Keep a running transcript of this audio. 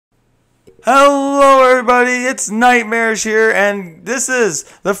Hello everybody, it's Nightmarish here, and this is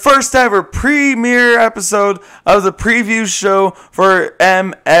the first ever premiere episode of the preview show for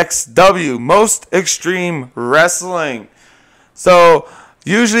mXw, Most Extreme Wrestling. So,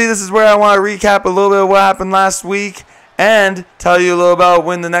 usually this is where I want to recap a little bit of what happened last week and tell you a little about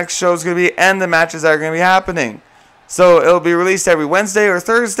when the next show is going to be and the matches that are going to be happening. So, it'll be released every Wednesday or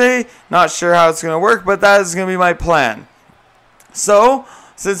Thursday, not sure how it's going to work, but that is going to be my plan. So,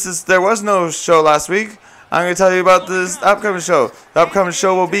 since there was no show last week, I'm going to tell you about this upcoming show. The upcoming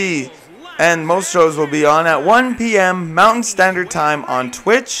show will be, and most shows will be on at 1 p.m. Mountain Standard Time on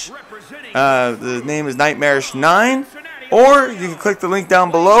Twitch. The name is Nightmarish9. Or you can click the link down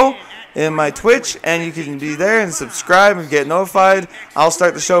below in my Twitch, and you can be there and subscribe and get notified. I'll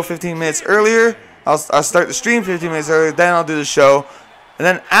start the show 15 minutes earlier. I'll start the stream 15 minutes earlier, then I'll do the show. And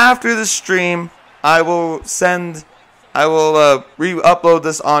then after the stream, I will re-upload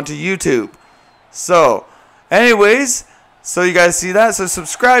this onto YouTube. So, anyways, so you guys see that. So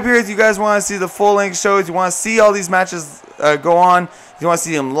subscribe here if you guys want to see the full-length show. If you want to see all these matches go on, if you want to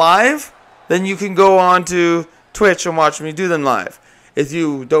see them live, then you can go on to Twitch and watch me do them live. If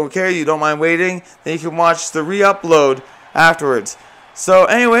you don't care, you don't mind waiting, then you can watch the re-upload afterwards. So,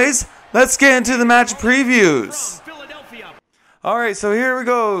 anyways, let's get into the match previews. Alright, so here we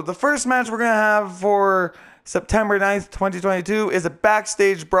go. The first match we're going to have for September 9th, 2022 is a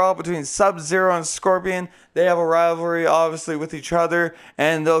backstage brawl between Sub-Zero and Scorpion. They have a rivalry, obviously, with each other,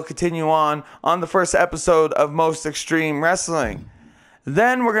 and they'll continue on the first episode of Most Extreme Wrestling.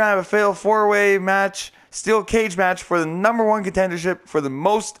 Then we're going to have a fatal four-way match, steel cage match for the #1 contendership for the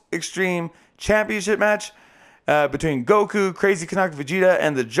Most Extreme Championship match between Goku, Crazy Canuck, Vegeta,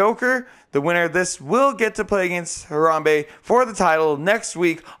 and the Joker. The winner of this will get to play against Harambe for the title next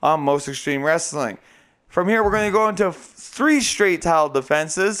week on Most Extreme Wrestling. From here, we're going to go into 3 straight title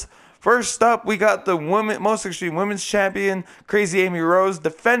defenses. First up, we got the Most Extreme Women's Champion, Crazy Amy Rose,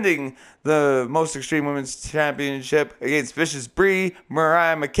 defending the Most Extreme Women's Championship against Vicious Brie,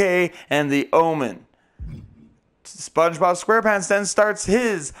 Mariah McKay, and the Omen. SpongeBob SquarePants then starts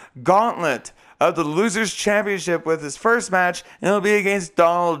his gauntlet of the Losers Championship with his first match, and it'll be against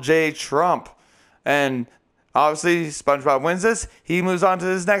Donald J. Trump. And obviously, SpongeBob wins this. He moves on to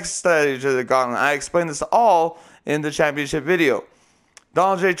his next stage of the gauntlet. I explained this all in the championship video.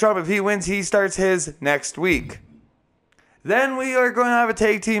 Donald J. Trump, if he wins, he starts his next week. Then we are going to have a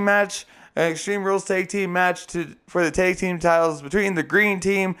tag team match, an Extreme Rules tag team match for the tag team titles between the Green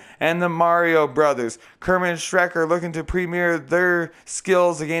Team and the Mario Brothers. Kermit and Shrek are looking to premiere their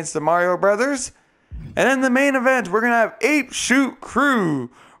skills against the Mario Brothers. And in the main event, we're going to have Ape Shoot Crew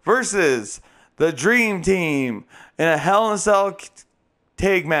versus the Dream Team in a Hell in a Cell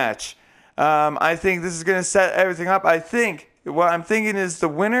tag match. I think this is going to set everything up. What I'm thinking is the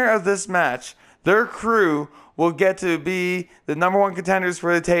winner of this match, their crew, will get to be the #1 contenders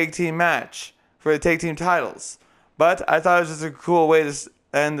for the tag team match, for the tag team titles. But I thought it was just a cool way to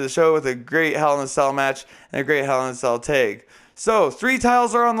end the show with a great Hell in a Cell match and a great Hell in a Cell tag. So, 3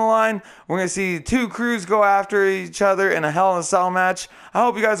 titles are on the line. We're going to see 2 crews go after each other in a Hell in a Cell match. I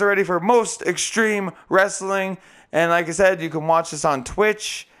hope you guys are ready for Most Extreme Wrestling. And like I said, you can watch this on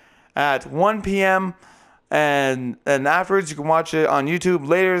Twitch at 1 p.m. And afterwards, you can watch it on YouTube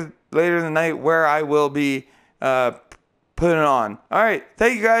later in the night, where I will be putting it on. Alright,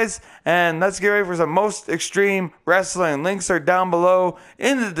 thank you guys. And let's get ready for some Most Extreme Wrestling. Links are down below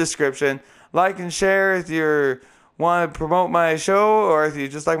in the description. Like and share if you want to promote my show, or if you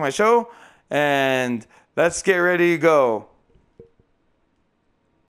just like my show. And let's get ready to go.